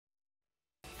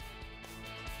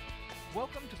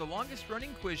Welcome to the longest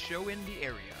running quiz show in the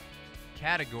area.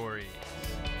 Categories.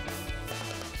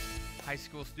 High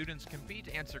school students compete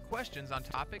to answer questions on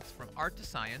topics from art to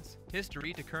science,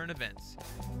 history to current events.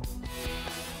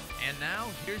 And now,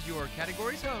 here's your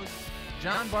categories host,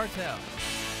 John Bartell.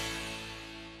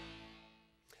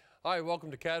 Hi,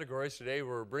 welcome to Categories. Today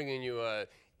we're bringing you a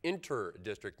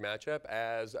inter-district matchup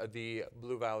as the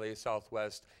Blue Valley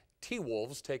Southwest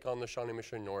T-Wolves take on the Shawnee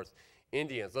Mission North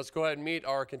Indians. Let's go ahead and meet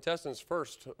our contestants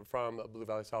first from Blue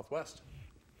Valley Southwest.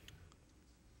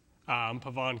 I'm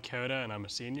Pavan Koda, and I'm a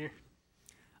senior.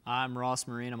 I'm Ross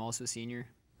Marine. I'm also a senior.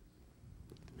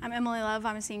 I'm Emily Love.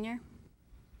 I'm a senior.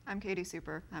 I'm Katie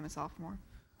Super. I'm a sophomore.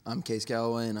 I'm Case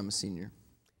Galloway, and I'm a senior.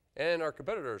 And our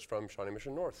competitors from Shawnee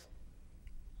Mission North.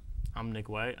 I'm Nick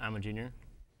White. I'm a junior.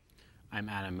 I'm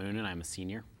Adam Moon, and I'm a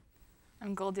senior.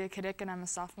 I'm Goldia Kadik, and I'm a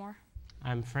sophomore.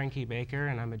 I'm Frankie Baker,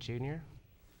 and I'm a junior.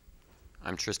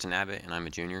 I'm Tristan Abbott, and I'm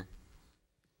a junior.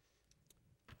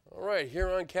 All right, here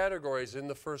on Categories, in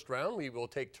the first round, we will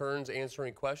take turns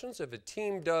answering questions. If a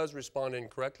team does respond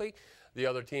incorrectly, the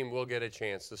other team will get a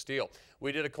chance to steal.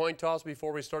 We did a coin toss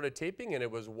before we started taping, and it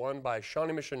was won by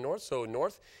Shawnee Mission North. So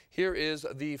North, here is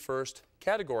the first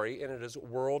category, and it is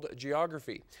World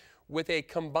Geography. With a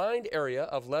combined area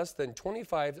of less than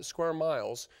 25 square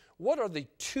miles, what are the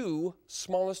two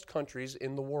smallest countries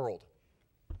in the world?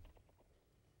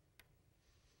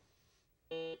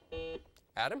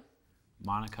 Adam?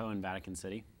 Monaco and Vatican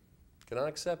City. Cannot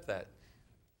accept that.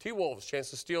 T-Wolves, chance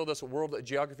to steal this World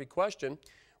Geography question.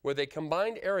 With a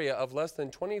combined area of less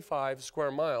than 25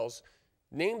 square miles,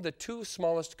 name the two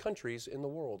smallest countries in the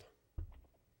world.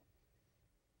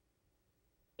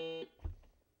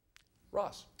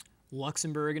 Ross?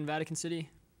 Luxembourg and Vatican City.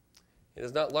 It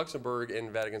is not Luxembourg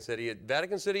and Vatican City.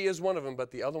 Vatican City is one of them,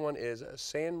 but the other one is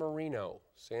San Marino.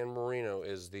 San Marino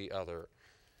is the other.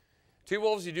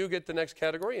 T-Wolves, you do get the next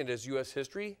category. It is U.S.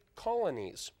 History,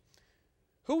 Colonies.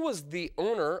 Who was the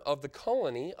owner of the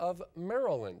colony of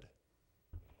Maryland?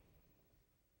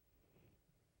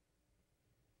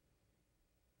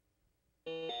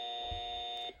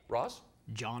 Ross?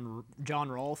 John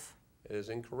Rolfe. It is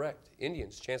incorrect.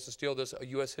 Indians, chance to steal this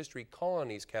U.S. History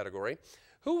Colonies category.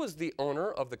 Who was the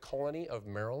owner of the colony of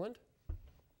Maryland?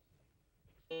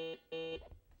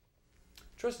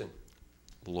 Tristan?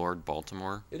 Lord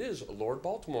Baltimore. It is Lord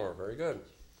Baltimore. Very good.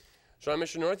 Shawnee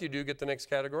Mission North, you do get the next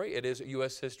category. It is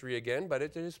U.S. history again, but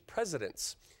it is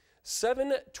presidents.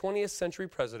 7 20th century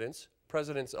presidents,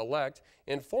 presidents-elect,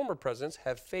 and former presidents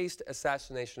have faced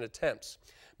assassination attempts.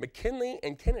 McKinley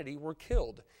and Kennedy were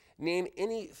killed. Name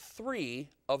any 3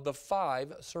 of the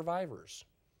 5 survivors.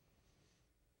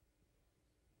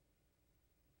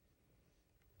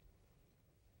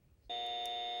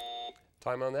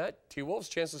 Time on that. T-Wolves,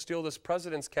 chance to steal this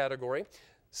presidents category.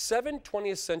 7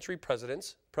 20th century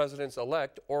presidents,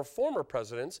 presidents-elect, or former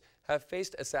presidents have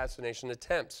faced assassination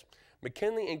attempts.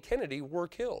 McKinley and Kennedy were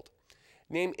killed.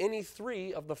 Name any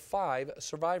 3 of the 5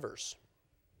 survivors.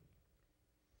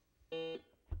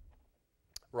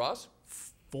 Ross?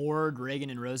 Ford, Reagan,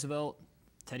 and Roosevelt.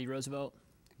 Teddy Roosevelt.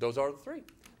 Those are the 3.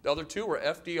 The other 2 were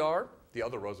FDR, the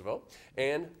other Roosevelt,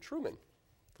 and Truman.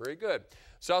 Very good.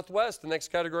 Southwest, the next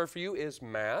category for you is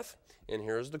math, and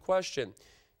here's the question.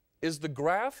 Is the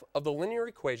graph of the linear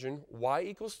equation y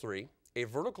equals 3 a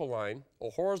vertical line, a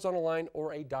horizontal line,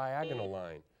 or a diagonal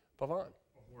line? Pavan?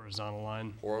 Horizontal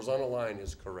line. Horizontal line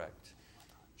is correct.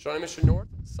 Shawnee Mission North,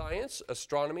 science,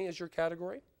 astronomy is your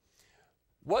category.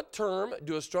 What term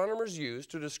do astronomers use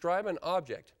to describe an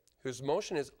object whose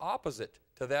motion is opposite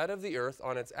to that of the Earth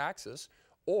on its axis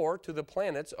or to the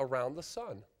planets around the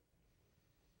sun?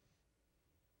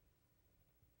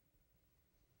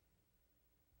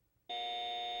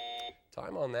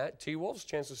 Time on that. T-Wolves,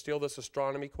 chance to steal this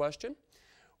astronomy question.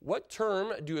 What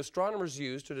term do astronomers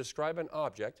use to describe an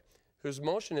object whose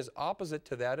motion is opposite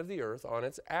to that of the Earth on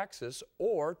its axis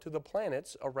or to the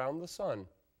planets around the sun?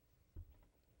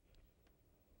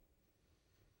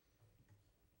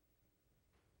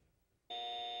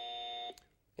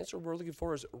 Answer we're looking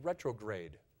for is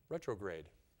retrograde. Retrograde.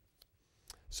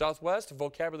 Southwest,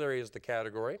 vocabulary is the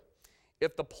category.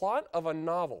 If the plot of a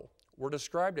novel were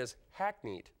described as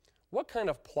hackneyed, what kind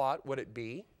of plot would it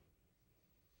be?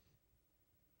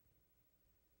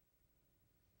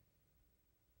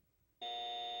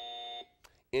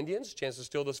 Indians, chance to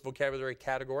steal this vocabulary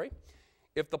category.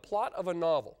 If the plot of a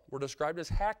novel were described as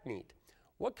hackneyed,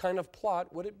 what kind of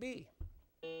plot would it be?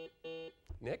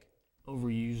 Nick?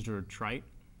 Overused or trite.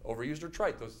 Overused or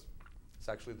trite. It's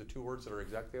actually the 2 words that are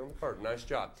exactly on the card. Nice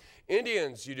job.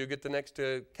 Indians, you do get the next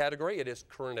category. It is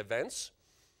current events.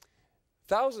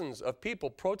 Thousands of people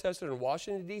protested in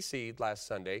Washington, D.C. last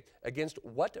Sunday against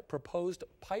what proposed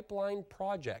pipeline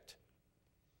project?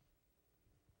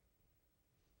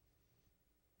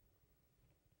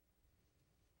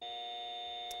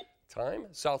 Time.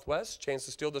 Southwest. Chance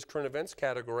to steal this current events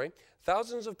category.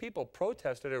 Thousands of people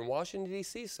protested in Washington,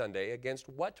 D.C. Sunday against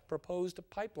what proposed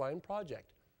pipeline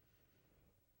project?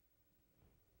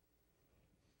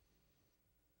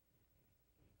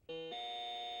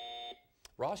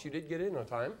 Ross, you did get in on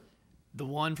time. The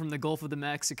one from the Gulf of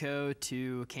Mexico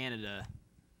to Canada.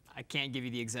 I can't give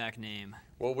you the exact name.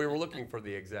 Well, we were looking for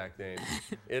the exact name.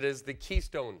 It is the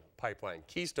Keystone Pipeline.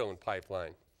 Keystone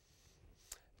Pipeline.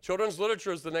 Children's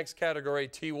literature is the next category.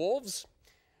 T-Wolves.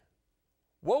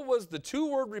 What was the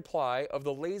two-word reply of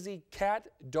the lazy cat,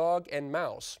 dog, and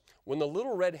mouse when the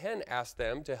little red hen asked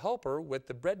them to help her with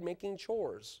the bread-making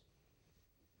chores?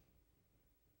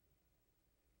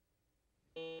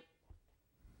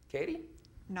 Katie?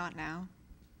 Not now.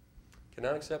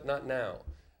 Cannot accept not now.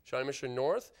 Shawnee Mission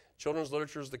North, children's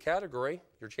literature is the category.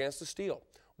 Your chance to steal.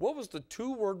 What was the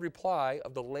two-word reply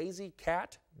of the lazy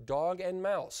cat, dog, and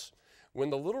mouse when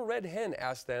the little red hen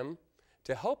asked them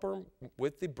to help her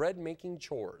with the bread-making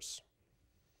chores?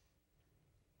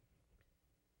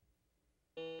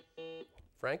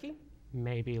 Frankie?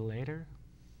 Maybe later.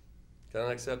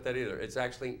 Cannot accept that either. It's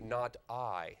actually not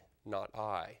I. Not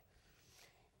I.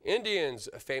 Indians,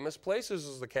 famous places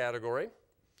is the category.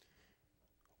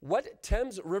 What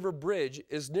Thames River Bridge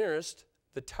is nearest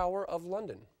the Tower of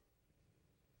London?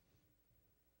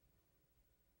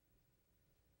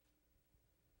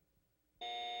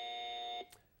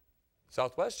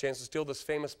 Southwest, chance to steal this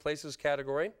famous places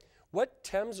category. What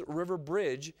Thames River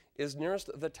Bridge is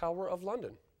nearest the Tower of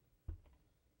London?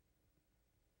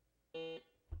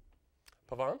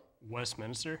 Pavan?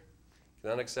 Westminster.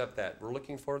 Cannot accept that. We're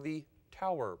looking for the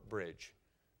Tower Bridge,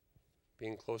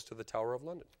 being close to the Tower of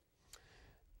London.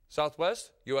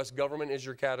 Southwest, U.S. government is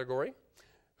your category.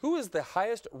 Who is the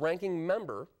highest ranking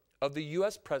member of the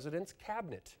U.S. President's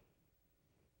cabinet?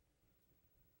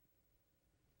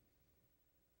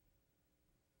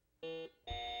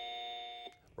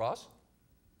 Ross?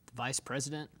 The Vice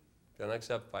President. Cannot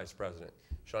accept Vice President.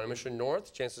 Shawnee Mission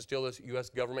North, chance to steal this U.S.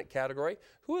 government category.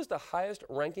 Who is the highest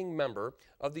ranking member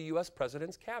of the U.S.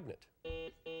 President's cabinet?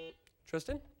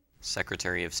 Tristan?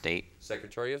 Secretary of State.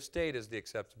 Secretary of State is the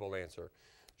acceptable answer.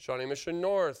 Shawnee Mission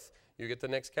North, you get the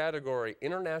next category.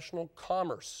 International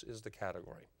commerce is the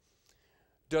category.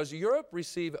 Does Europe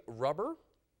receive rubber,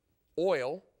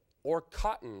 oil, or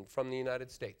cotton from the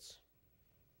United States?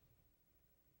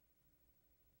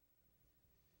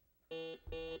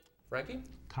 Frankie?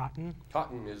 Cotton.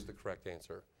 Cotton is the correct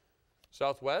answer.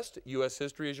 Southwest, U.S.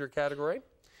 history is your category.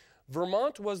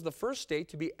 Vermont was the first state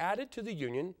to be added to the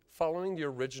Union following the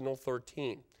original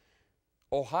 13.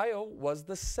 Ohio was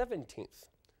the 17th.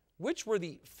 Which were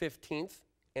the 15th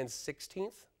and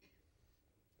 16th?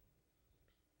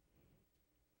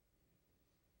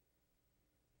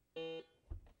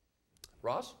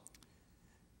 Ross?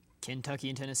 Kentucky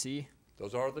and Tennessee.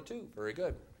 Those are the two. Very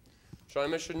good.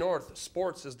 Shawnee Mission North,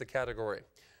 sports is the category.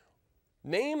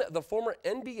 Name the former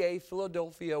NBA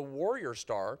Philadelphia Warrior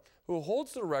star who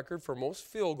holds the record for most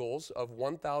field goals of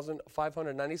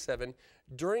 1,597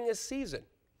 during a season.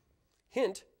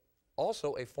 Hint,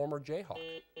 also a former Jayhawk.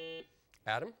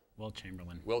 Adam? Will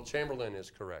Chamberlain. Will Chamberlain is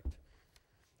correct.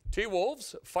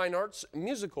 T-Wolves, fine arts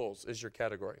musicals is your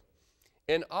category.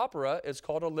 An opera is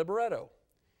called a libretto.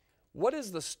 What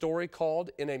is the story called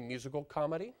in a musical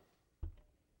comedy?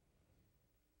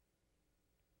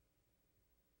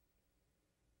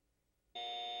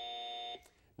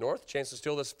 North, chance to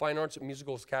steal this fine arts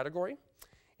musicals category.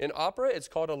 In opera, it's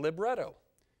called a libretto.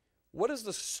 What is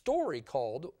the story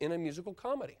called in a musical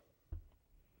comedy?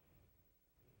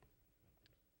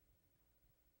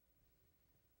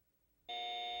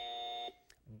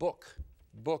 Book.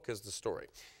 Book is the story.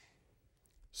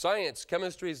 Science,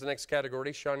 chemistry is the next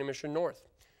category, Shawnee Mission North.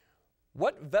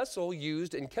 What vessel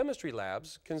used in chemistry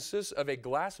labs consists of a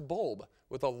glass bulb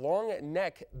with a long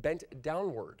neck bent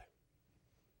downward?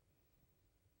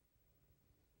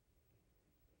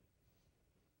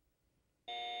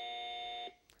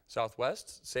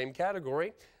 Southwest, same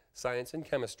category, science and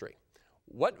chemistry.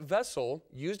 What vessel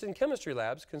used in chemistry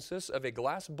labs consists of a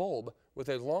glass bulb with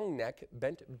a long neck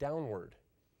bent downward?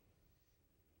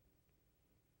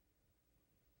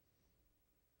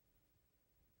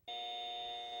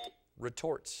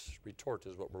 Retort. Retort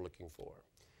is what we're looking for.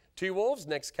 T-Wolves,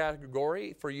 next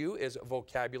category for you is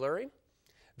vocabulary.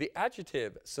 The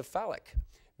adjective cephalic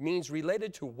means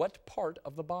related to what part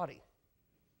of the body?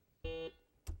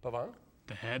 Pavan?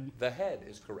 The head. The head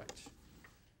is correct.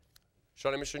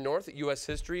 Shawnee Mission North, U.S.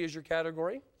 history is your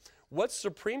category. What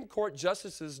Supreme Court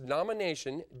justice's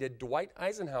nomination did Dwight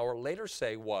Eisenhower later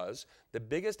say was the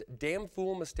biggest damn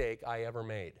fool mistake I ever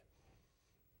made?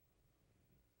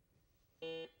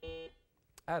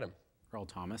 Adam. Earl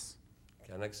Thomas.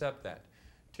 Can accept that.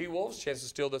 T-Wolves, chance to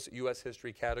steal this U.S.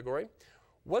 history category.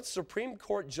 What Supreme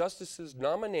Court justice's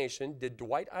nomination did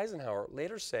Dwight Eisenhower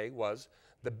later say was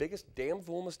the biggest damn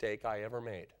fool mistake I ever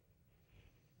made?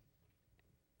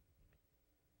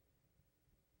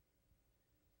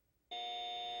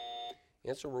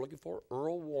 Answer we're looking for,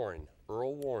 Earl Warren.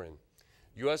 Earl Warren.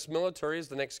 U.S. military is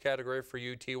the next category for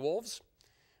you, T-Wolves.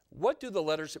 What do the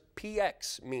letters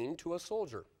PX mean to a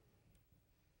soldier?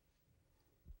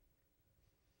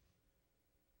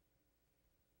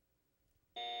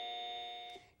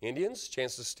 Indians,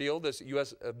 chance to steal this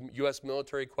U.S.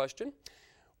 military question.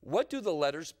 What do the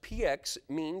letters PX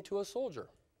mean to a soldier?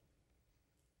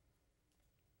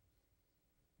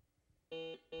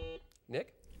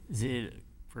 Nick? Is it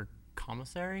for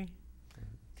commissary?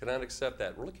 Cannot accept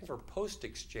that. We're looking for post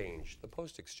exchange. The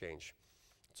post exchange.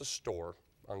 It's a store,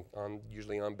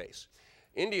 usually on base.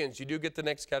 Indians, you do get the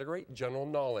next category, general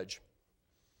knowledge.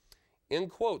 In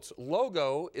quotes,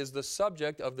 logo is the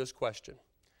subject of this question.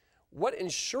 What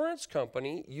insurance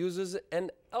company uses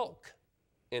an elk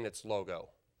in its logo?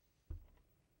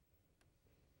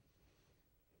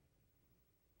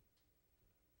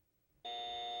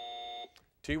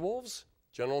 T-Wolves,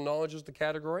 general knowledge is the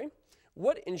category.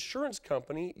 What insurance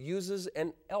company uses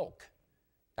an elk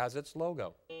as its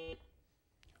logo?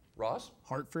 Ross?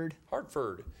 Hartford.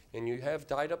 Hartford. And you have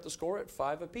tied up the score at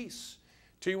 5 apiece.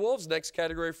 T-Wolves, next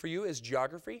category for you is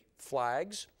geography,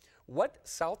 flags. What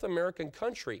South American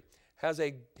country has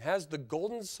the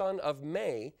golden sun of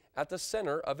May at the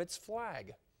center of its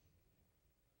flag?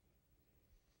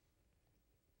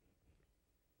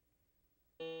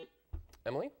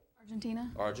 Emily?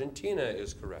 Argentina. Argentina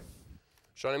is correct.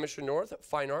 Shawnee Mission North,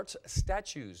 fine arts,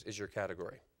 statues is your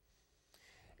category.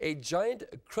 A giant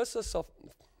this is going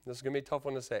to be a tough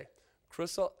one to say,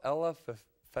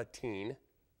 chryselephantine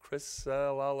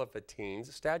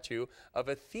statue of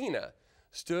Athena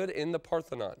stood in the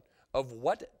Parthenon. Of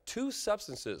what two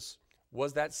substances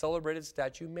was that celebrated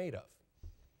statue made of?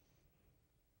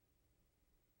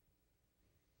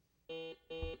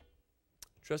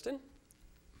 Tristan?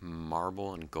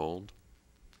 Marble and gold.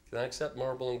 Can I accept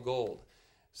marble and gold?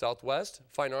 Southwest,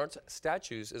 fine arts,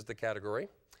 statues is the category.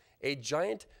 A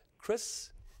giant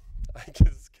it's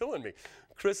killing me,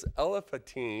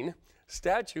 chryselephantine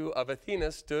statue of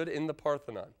Athena stood in the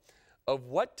Parthenon. Of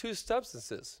what two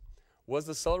substances was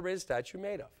the celebrated statue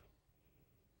made of?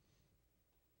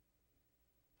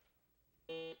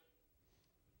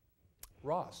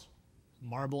 Ross.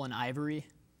 Marble and ivory.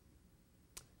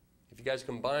 If you guys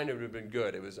combined, it would have been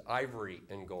good. It was ivory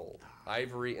and gold.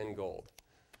 Ivory and gold.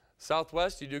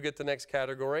 Southwest, you do get the next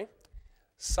category.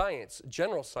 Science,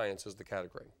 general science is the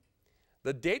category.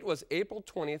 The date was April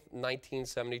 20th,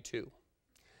 1972.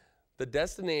 The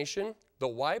destination, the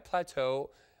Y Plateau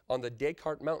on the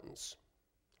Descartes Mountains.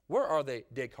 Where are the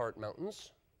Descartes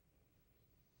Mountains?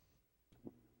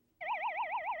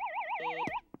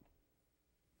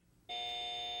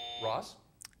 Ross?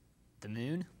 The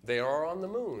moon. They are on the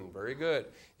moon. Very good.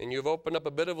 And you've opened up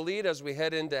a bit of a lead as we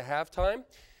head into halftime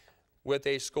with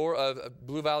a score of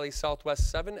Blue Valley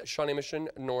Southwest 7, Shawnee Mission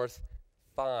North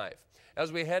 5.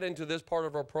 As we head into this part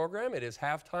of our program, it is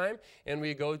halftime, and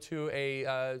we go to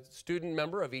a student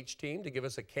member of each team to give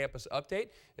us a campus update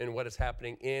and what is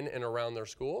happening in and around their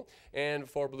school. And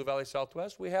for Blue Valley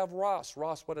Southwest, we have Ross.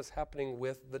 Ross, what is happening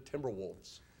with the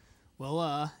Timberwolves?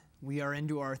 Well, we are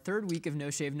into our third week of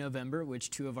No Shave November, which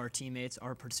 2 of our teammates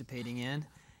are participating in.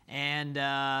 And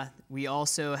we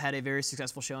also had a very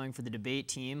successful showing for the debate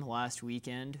team last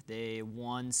weekend. They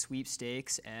won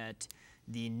sweepstakes at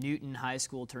the Newton High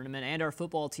School tournament, and our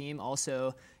football team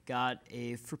also got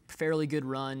a fairly good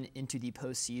run into the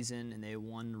postseason, and they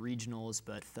won regionals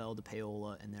but fell to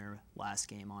Paola in their last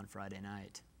game on Friday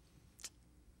night.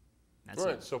 That's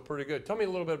Right, it. so pretty good. Tell me a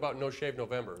little bit about No Shave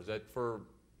November. Is that for,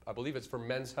 I believe it's for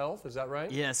men's health, is that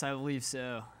right? Yes, I believe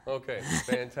so. Okay,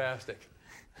 fantastic.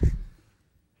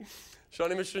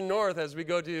 Shawnee Mission North, as we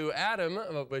go to Adam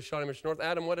with Shawnee Mission North.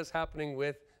 Adam, what is happening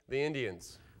with the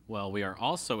Indians? Well, we are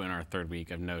also in our third week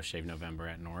of No Shave November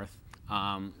at North.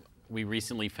 We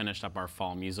recently finished up our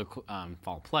fall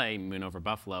play, Moon Over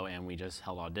Buffalo, and we just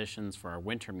held auditions for our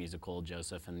winter musical,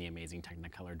 Joseph and the Amazing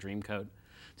Technicolor Dreamcoat.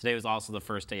 Today was also the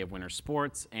first day of winter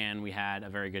sports, and we had a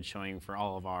very good showing for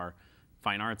all of our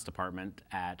fine arts department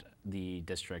at the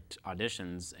district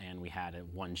auditions, and we had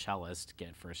one cellist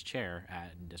get first chair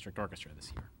at district orchestra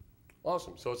this year.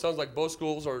 Awesome. So it sounds like both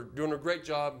schools are doing a great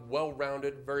job,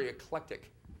 well-rounded, very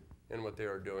eclectic in what they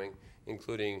are doing,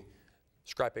 including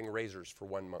scrapping razors for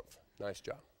 1 month. Nice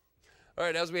job. All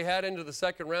right, as we head into the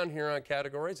second round here on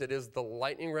categories, it is the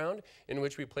lightning round, in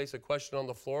which we place a question on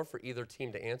the floor for either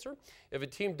team to answer. If a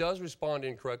team does respond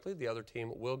incorrectly, the other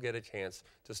team will get a chance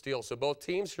to steal. So both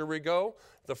teams, here we go.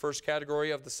 The first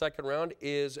category of the second round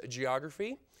is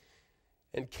geography,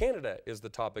 and Canada is the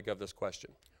topic of this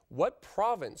question. What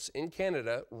province in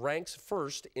Canada ranks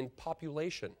first in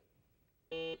population?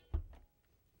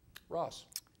 Ross.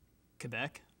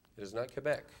 Quebec. It is not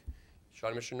Quebec.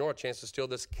 Shawnee Mission North, chance to steal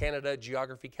this Canada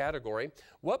geography category.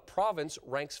 What province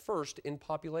ranks first in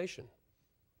population?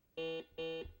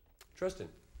 Tristan.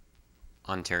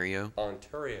 Ontario.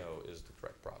 Ontario is the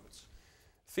correct province.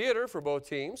 Theater for both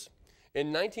teams. In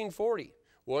 1940,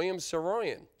 William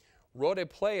Saroyan wrote a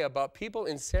play about people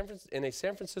in a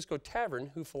San Francisco tavern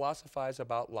who philosophize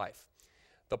about life.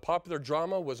 The popular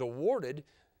drama was awarded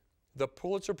the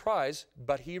Pulitzer Prize,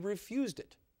 but he refused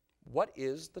it. What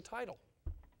is the title?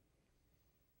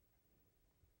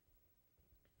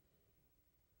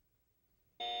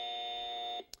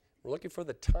 We're looking for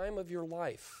the time of your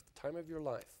life. The time of your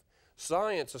life.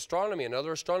 Science, astronomy,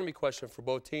 another astronomy question for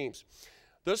both teams.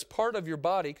 This part of your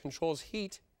body controls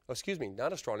heat. Oh, excuse me,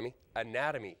 not astronomy,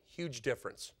 anatomy. Huge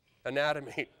difference.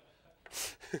 Anatomy.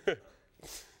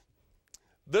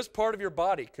 This part of your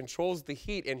body controls the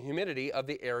heat and humidity of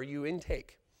the air you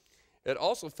intake. It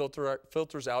also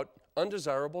filters out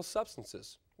undesirable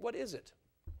substances. What is it?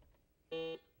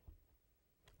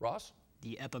 Ross?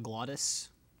 The epiglottis.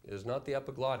 It is not the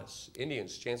epiglottis.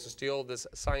 Indians, chance to steal this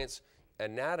science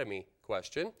anatomy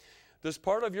question. This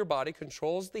part of your body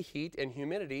controls the heat and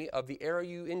humidity of the air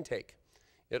you intake.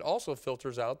 It also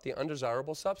filters out the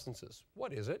undesirable substances.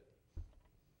 What is it?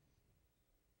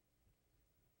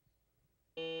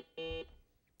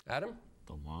 Adam?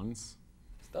 The lungs.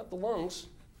 It's not the lungs.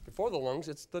 Before the lungs,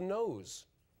 it's the nose.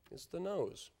 It's the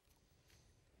nose.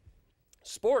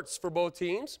 Sports for both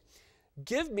teams.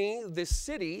 Give me the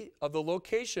city of the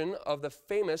location of the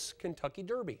famous Kentucky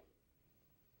Derby.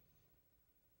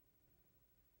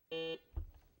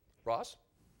 Ross?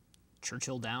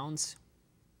 Churchill Downs.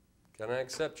 Can I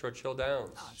accept Churchill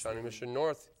Downs? Shawnee Mission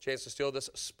North, chance to steal this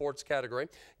sports category.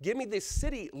 Give me the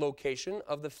city location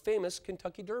of the famous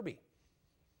Kentucky Derby.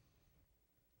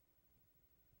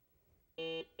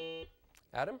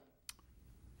 Adam?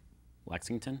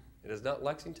 Lexington. It is not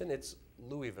Lexington, it's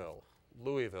Louisville.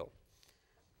 Louisville.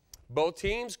 Both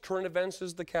teams, current events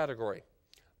is the category.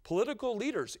 Political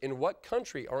leaders in what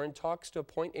country are in talks to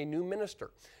appoint a new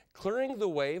minister, clearing the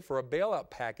way for a bailout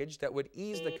package that would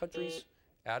ease the country's...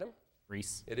 Adam?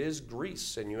 Greece. It is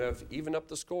Greece, and you have evened up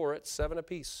the score at 7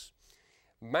 apiece.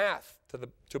 Math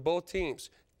to both teams.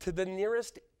 To the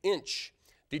nearest inch,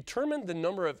 determine the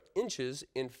number of inches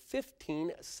in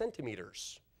 15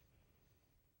 centimeters.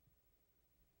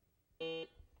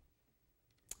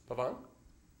 Pavan?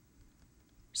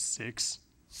 6.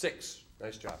 6.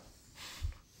 Nice job.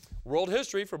 World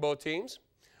history for both teams.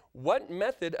 What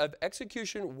method of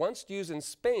execution once used in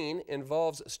Spain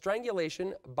involves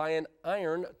strangulation by an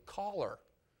iron collar?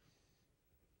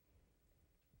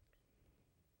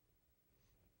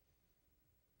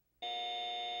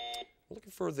 We're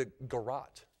looking for the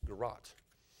garrote. Garrote.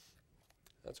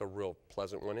 That's a real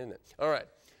pleasant one, isn't it? All right.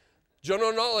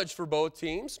 General knowledge for both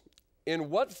teams. In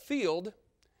what field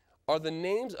are the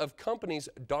names of companies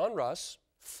Donruss,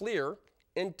 Fleer,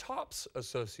 and Topps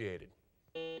associated?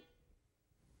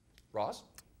 Ross?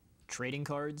 Trading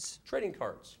cards. Trading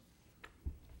cards.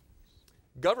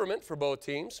 Government for both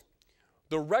teams.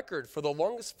 The record for the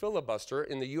longest filibuster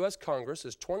in the U.S. Congress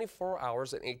is 24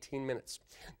 hours and 18 minutes.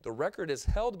 The record is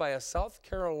held by a South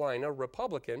Carolina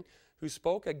Republican who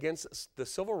spoke against the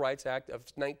Civil Rights Act of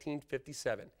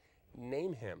 1957.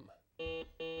 Name him.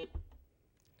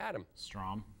 Adam.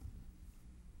 Strom.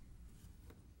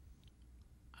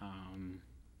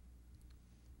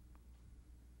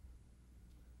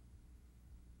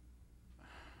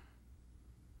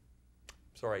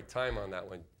 Sorry, time on that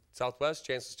one. Southwest,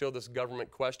 chance to steal this government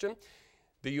question.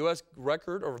 The U.S.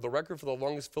 record, or the record for the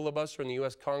longest filibuster in the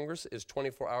U.S. Congress is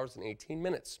 24 hours and 18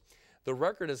 minutes. The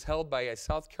record is held by a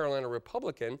South Carolina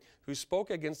Republican who spoke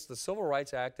against the Civil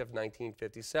Rights Act of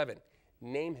 1957.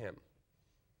 Name him.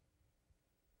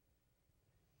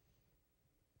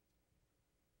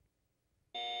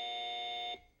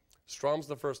 Strom's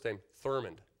the first name.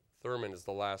 Thurmond. Thurmond is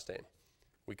the last name.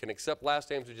 We can accept last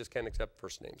names, we just can't accept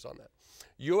first names on that.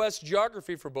 U.S.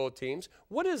 geography for both teams.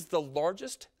 What is the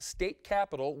largest state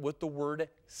capital with the word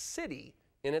city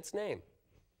in its name?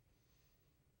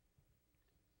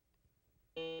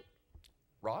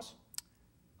 Ross?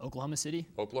 Oklahoma City.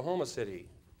 Oklahoma City.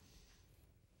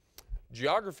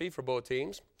 Geography for both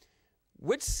teams.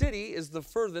 Which city is the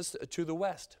furthest to the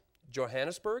west?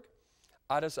 Johannesburg,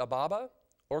 Addis Ababa,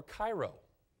 or Cairo?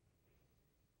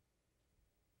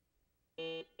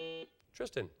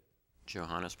 Tristan?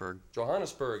 Johannesburg.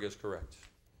 Johannesburg is correct.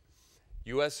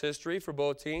 U.S. history for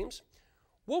both teams.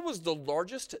 What was the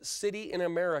largest city in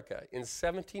America in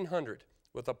 1700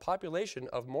 with a population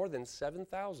of more than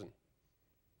 7,000?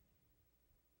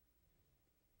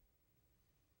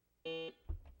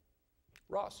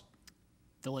 Ross?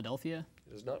 Philadelphia.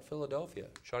 It is not Philadelphia.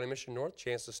 Shawnee Mission North,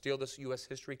 chance to steal this U.S.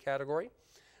 history category.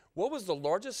 What was the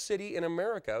largest city in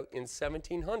America in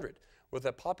 1700 with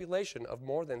a population of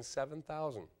more than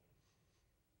 7,000?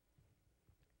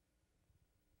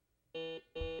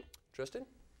 Tristan?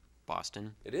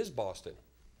 Boston. It is Boston.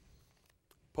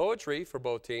 Poetry for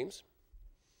both teams.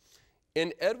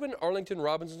 In Edwin Arlington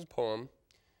Robinson's poem,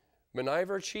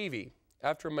 Miniver Cheevy,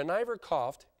 after Miniver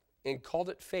coughed and called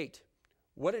it fate,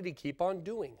 what did he keep on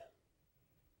doing?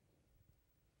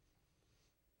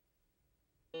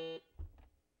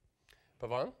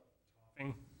 Pavan?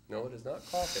 Coughing. No, it is not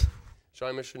coughing.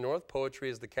 Shawnee Mission North, poetry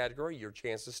is the category, your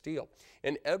chance to steal.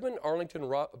 In Edwin Arlington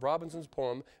Robinson's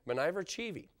poem, Miniver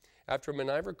Cheevy, after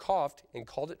Miniver coughed and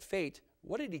called it fate,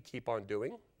 what did he keep on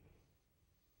doing?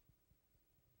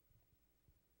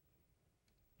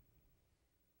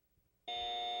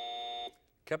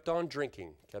 Kept on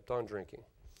drinking, kept on drinking.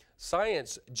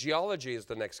 Science, geology is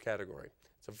the next category.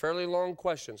 It's a fairly long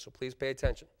question, so please pay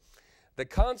attention. The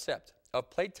concept of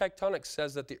plate tectonics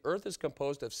says that the Earth is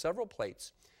composed of several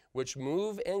plates which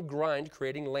move and grind,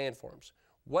 creating landforms.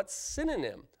 What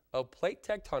synonym of plate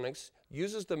tectonics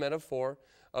uses the metaphor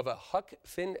of a Huck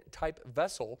Finn type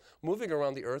vessel moving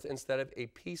around the Earth instead of a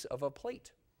piece of a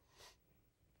plate?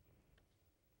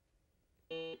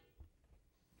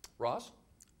 Ross?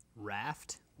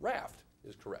 Raft. Raft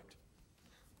is correct.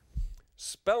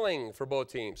 Spelling for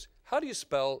both teams. How do you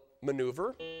spell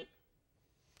maneuver?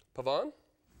 Pavan?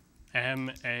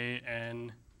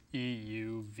 M-A-N-E-U-V-E-R.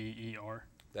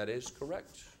 That is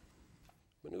correct.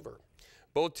 Maneuver.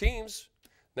 Both teams,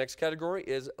 next category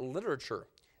is literature.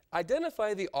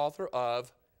 Identify the author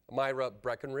of Myra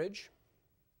Breckinridge.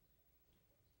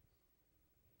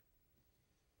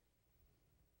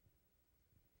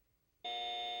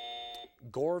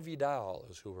 Gore Vidal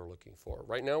is who we're looking for.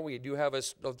 Right now we do have a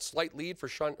slight lead for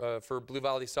Blue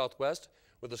Valley Southwest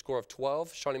with a score of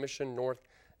 12, Shawnee Mission North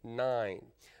 9.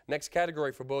 Next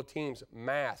category for both teams,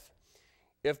 math.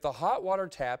 If the hot water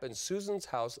tap in Susan's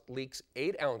house leaks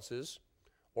 8 ounces,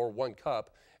 or 1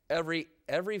 cup, every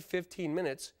 15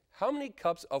 minutes, how many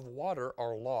cups of water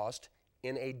are lost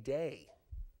in a day?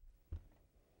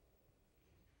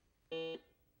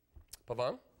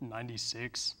 Pavan?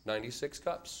 96. 96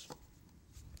 cups.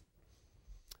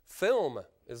 Film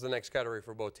is the next category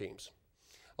for both teams.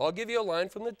 I'll give you a line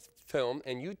from the film,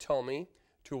 and you tell me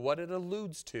to what it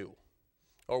alludes to,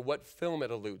 or what film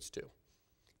it alludes to.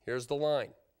 Here's the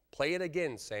line. Play it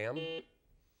again, Sam.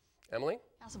 Emily?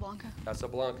 Casablanca.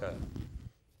 Casablanca.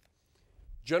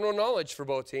 General knowledge for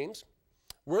both teams.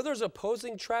 Where there's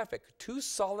opposing traffic, 2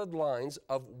 solid lines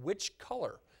of which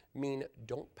color mean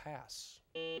don't pass?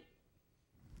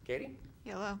 Katie?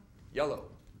 Yellow. Yellow.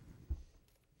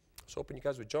 I was hoping you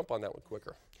guys would jump on that one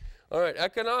quicker. All right,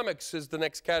 economics is the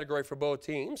next category for both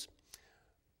teams.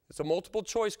 It's a multiple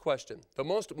choice question. The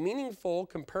most meaningful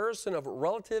comparison of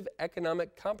relative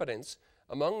economic competence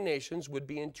among nations would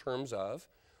be in terms of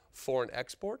foreign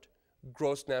export,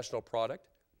 gross national product,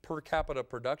 per capita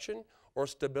production, or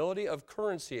stability of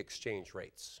currency exchange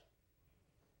rates.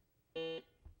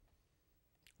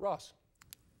 Ross?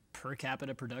 Per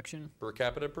capita production. Per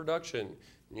capita production.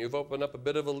 You've opened up a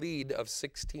bit of a lead of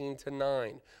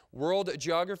 16-9. World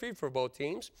geography for both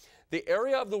teams. The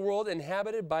area of the world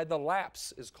inhabited by the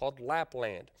Lapps is called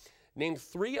Lapland. Name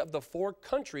 3 of the 4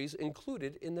 countries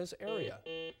included in this area.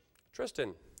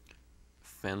 Tristan?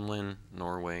 Finland,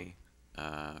 Norway,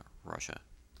 Russia.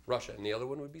 Russia, and the other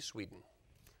one would be Sweden.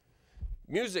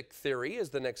 Music theory is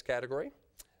the next category.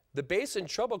 The bass and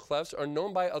treble clefs are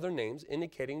known by other names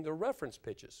indicating the reference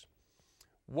pitches.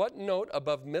 What note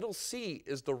above middle C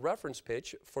is the reference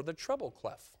pitch for the treble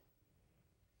clef?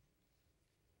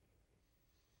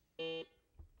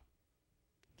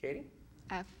 Katie?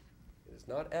 F. It is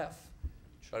not F.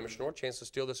 Shawnee Mission North, chance to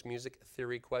steal this music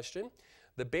theory question.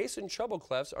 The bass and treble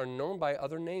clefs are known by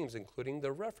other names, including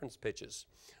the reference pitches.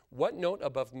 What note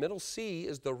above middle C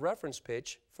is the reference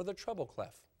pitch for the treble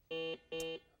clef?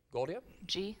 Goldia?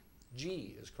 G.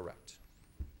 G is correct.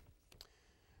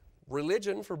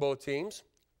 Religion for both teams.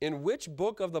 In which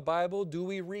book of the Bible do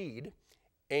we read,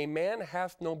 A man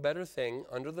hath no better thing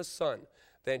under the sun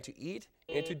than to eat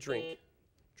and to drink.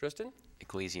 Tristan?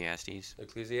 Ecclesiastes.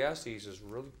 Ecclesiastes is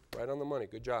really right on the money.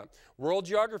 Good job. World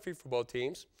geography for both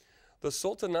teams. The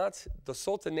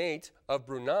Sultanate of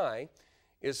Brunei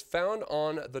is found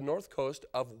on the north coast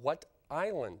of what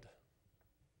island?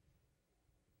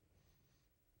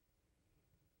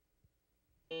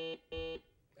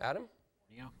 Adam?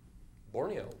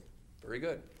 Borneo. Very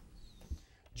good.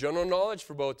 General knowledge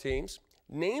for both teams.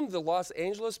 Name the Los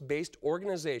Angeles-based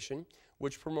organization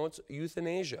which promotes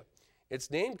euthanasia. Its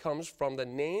name comes from the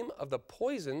name of the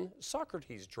poison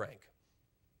Socrates drank.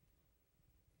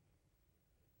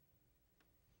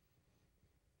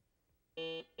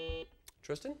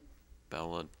 Tristan?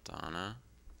 Belladonna.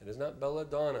 It is not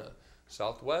belladonna.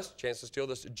 Southwest, chance to steal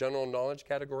this general knowledge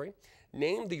category.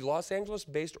 Name the Los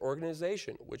Angeles-based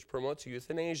organization which promotes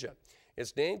euthanasia.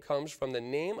 Its name comes from the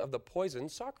name of the poison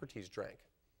Socrates drank.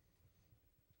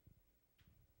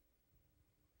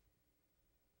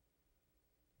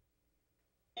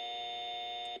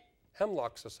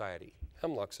 Hemlock Society.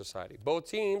 Hemlock Society. Both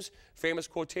teams, famous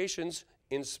quotations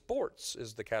in sports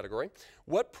is the category.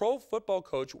 What pro football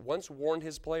coach once warned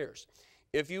his players?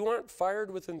 If you aren't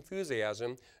fired with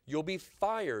enthusiasm, you'll be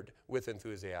fired with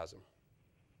enthusiasm.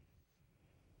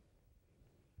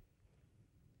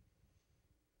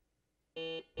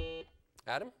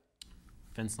 Adam?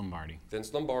 Vince Lombardi.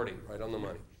 Vince Lombardi, right on the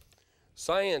money.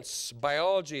 Science,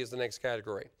 biology is the next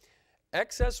category.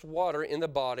 Excess water in the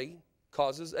body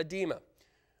causes edema.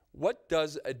 What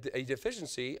does a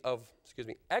deficiency of,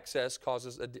 excess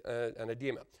causes an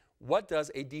edema. What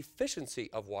does a deficiency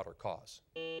of water cause?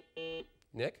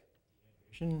 Nick?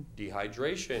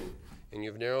 Dehydration. And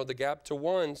you've narrowed the gap to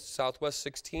 1, Southwest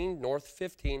 16, North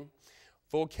 15.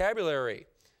 Vocabulary.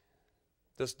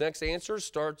 This next answer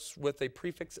starts with a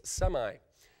prefix semi.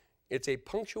 It's a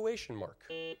punctuation mark.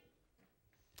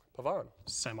 Pavan.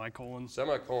 Semicolon.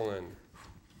 Semicolon.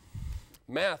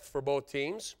 Math for both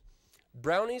teams.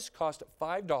 Brownies cost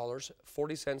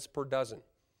 $5.40 per dozen.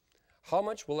 How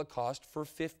much will it cost for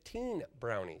 15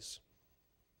 brownies?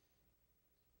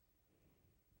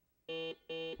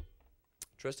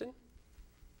 Tristan?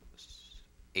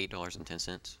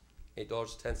 $8.10.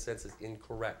 $8.10 is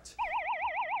incorrect.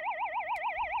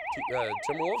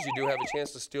 Timberwolves, you do have a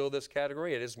chance to steal this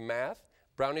category. It is math.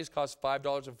 Brownies cost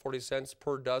 $5.40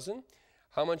 per dozen.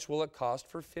 How much will it cost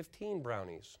for 15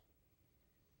 brownies?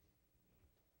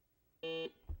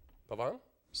 Pavan?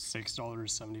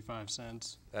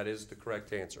 $6.75. That is the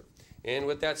correct answer. And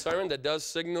with that siren, that does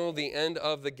signal the end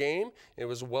of the game. It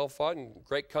was well fought and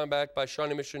great comeback by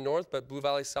Shawnee Mission North, but Blue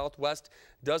Valley Southwest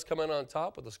does come in on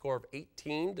top with a score of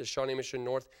 18 to Shawnee Mission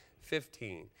North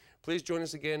 15. Please join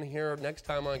us again here next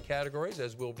time on Categories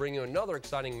as we'll bring you another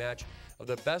exciting match of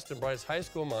the best and brightest high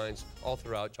school minds all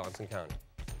throughout Johnson County.